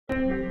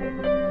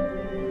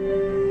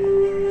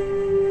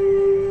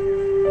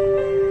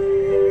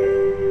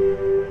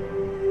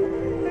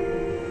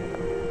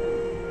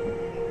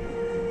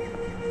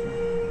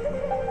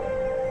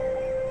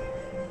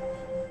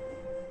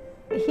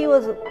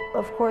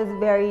course,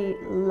 very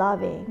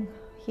loving.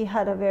 He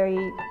had a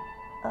very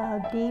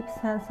deep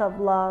sense of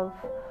love,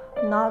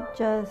 not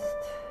just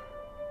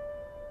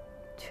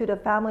to the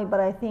family, but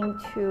I think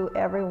to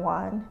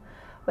everyone.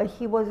 But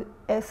he was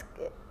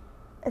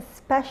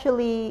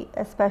especially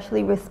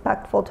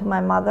respectful to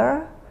my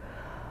mother,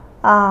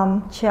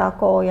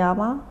 Chiako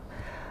Oyama,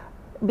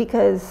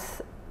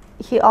 because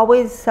he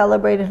always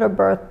celebrated her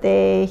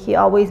birthday. He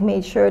always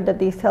made sure that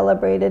they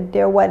celebrated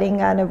their wedding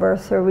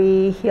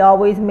anniversary. He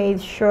always made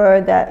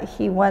sure that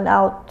he went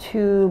out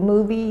to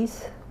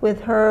movies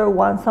with her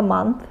once a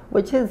month,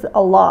 which is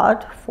a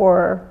lot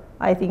for,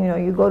 I think,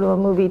 you go to a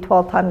movie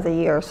 12 times a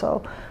year.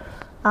 So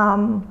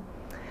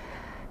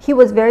he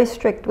was very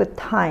strict with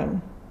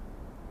time.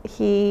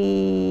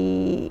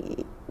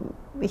 He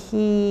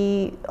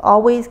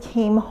always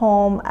came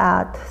home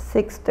at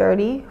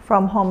 6:30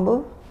 from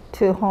Hombu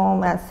to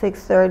home at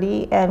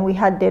 6:30, and we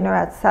had dinner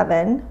at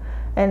 7,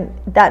 and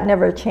that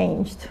never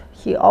changed.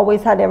 He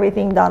always had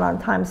everything done on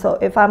time. So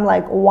if I'm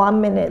like 1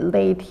 minute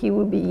late, he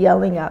would be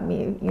yelling at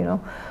me,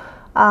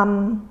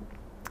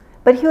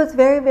 But he was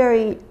very,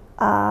 very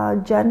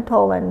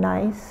gentle and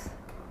nice,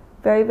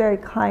 very, very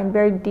kind,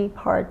 very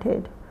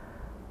deep-hearted.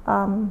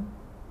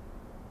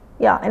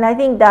 Yeah, and I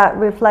think that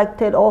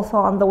reflected also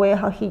on the way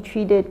how he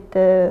treated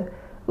the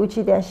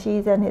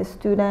uchideshis and his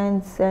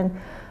students, and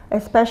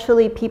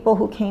especially people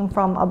who came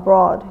from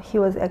abroad. He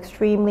was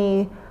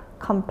extremely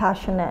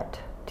compassionate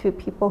to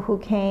people who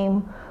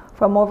came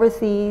from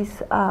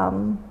overseas,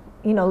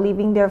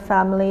 leaving their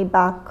family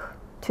back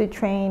to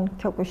train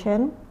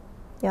Kyokushin.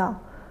 Yeah.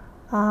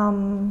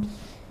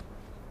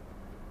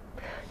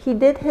 He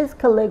did his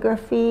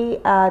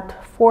calligraphy at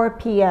 4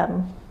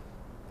 p.m.,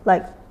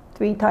 like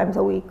 3 times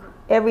a week.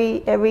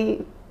 Every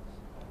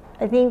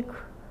I think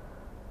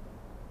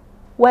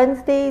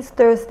Wednesdays,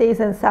 Thursdays,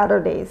 and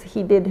Saturdays,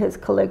 he did his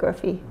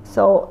calligraphy.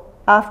 So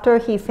after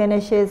he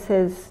finishes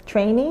his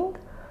training,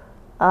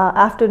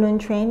 afternoon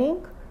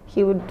training,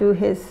 he would do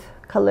his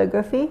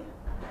calligraphy.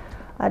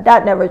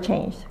 That never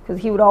changed,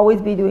 because he would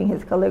always be doing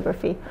his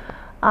calligraphy.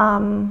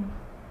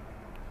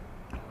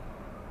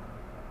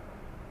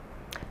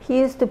 He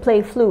used to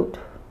play flute.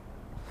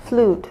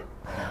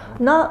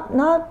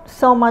 Not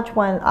so much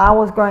when I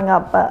was growing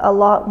up, but a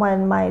lot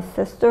when my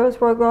sisters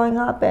were growing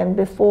up, and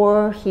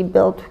before he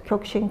built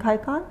Kyokushin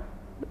Kaikan,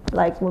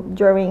 like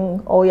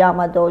during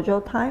Oyama Dojo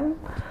time.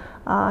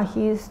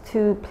 He used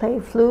to play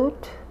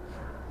flute,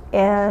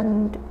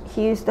 and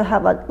he used to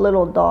have a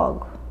little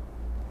dog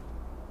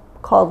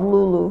called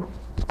Lulu,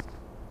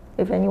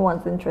 if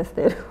anyone's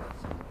interested.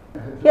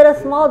 He had a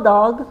small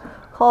dog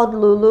called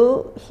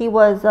Lulu. He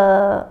was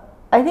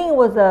I think it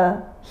was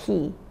a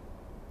he.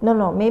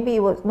 No, maybe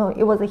it was, no,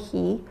 it was a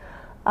he.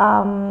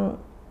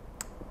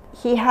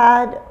 He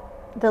had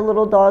the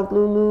little dog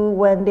Lulu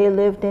when they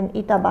lived in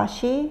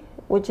Itabashi,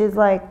 which is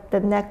like the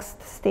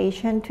next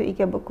station to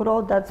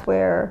Ikebukuro. That's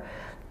where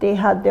they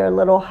had their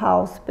little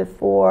house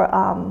before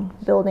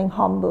building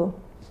Hombu.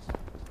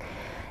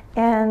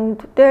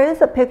 And there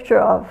is a picture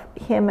of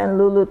him and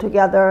Lulu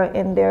together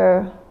in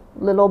their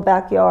little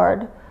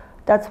backyard.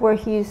 That's where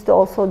he used to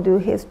also do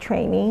his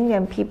training,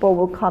 and people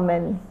would come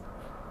and,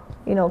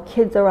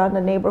 kids around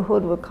the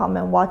neighborhood would come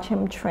and watch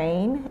him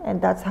train,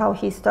 and that's how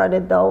he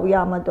started the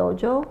Oyama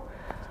Dojo.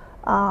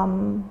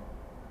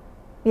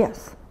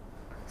 Yes.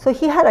 So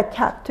he had a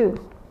cat too.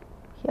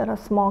 He had a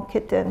small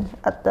kitten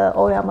at the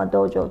Oyama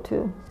Dojo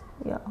too.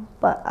 Yeah,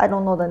 but I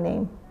don't know the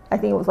name. I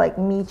think it was like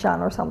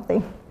Mi-chan or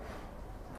something.